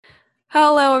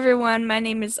Hello, everyone. My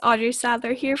name is Audrey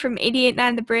Sadlier here from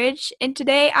 88.9 The Bridge, and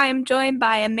today I am joined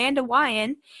by Amanda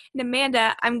Wion. And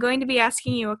Amanda, I'm going to be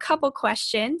asking you a couple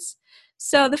questions.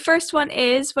 So the first one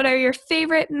is, what are your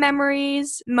favorite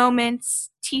memories,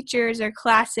 moments, teachers, or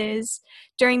classes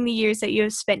during the years that you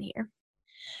have spent here?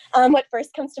 What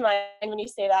first comes to mind when you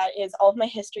say that is all of my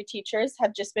history teachers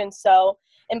have just been so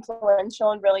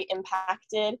influential and really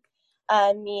impacted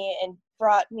me and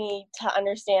brought me to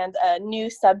understand a new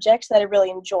subject that I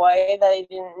really enjoy that I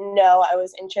didn't know I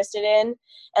was interested in.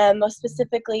 Most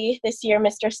specifically, this year,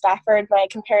 Mr. Stafford, my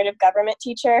comparative government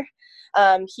teacher,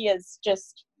 he has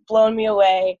just blown me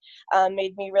away,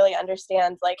 made me really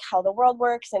understand like how the world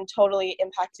works and totally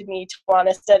impacted me to want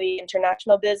to study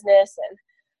international business and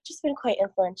just been quite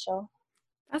influential.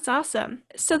 That's awesome.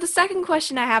 So the second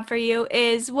question I have for you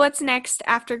is, what's next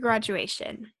after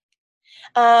graduation?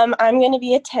 I'm going to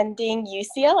be attending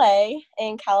UCLA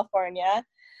in California.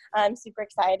 I'm super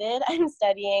excited. I'm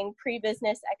studying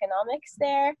pre-business economics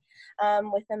there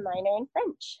with a minor in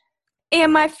French.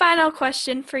 And my final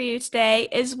question for you today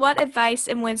is, what advice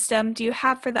and wisdom do you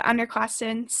have for the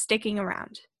underclassmen sticking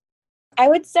around? I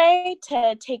would say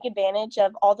to take advantage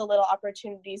of all the little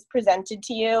opportunities presented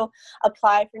to you,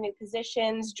 apply for new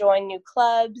positions, join new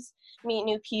clubs, meet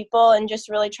new people, and just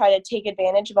really try to take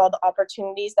advantage of all the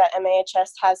opportunities that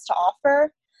MAHS has to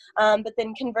offer. But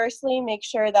then conversely, make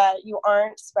sure that you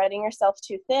aren't spreading yourself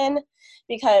too thin,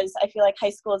 because I feel like high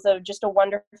school is just a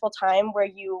wonderful time where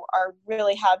you are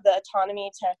really have the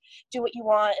autonomy to do what you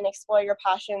want and explore your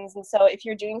passions. And so if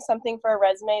you're doing something for a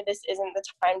resume, this isn't the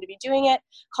time to be doing it.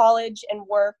 College and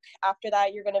work, after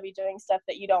that, you're going to be doing stuff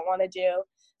that you don't want to do.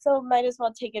 So might as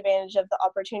well take advantage of the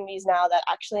opportunities now that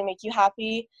actually make you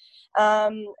happy,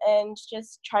 and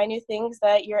just try new things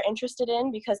that you're interested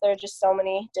in, because there are just so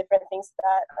many different things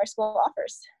that our school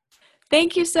offers.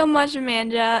 Thank you so much,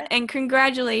 Amanda, and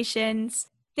congratulations.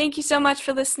 Thank you so much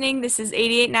for listening. This is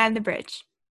 88.9 The Bridge.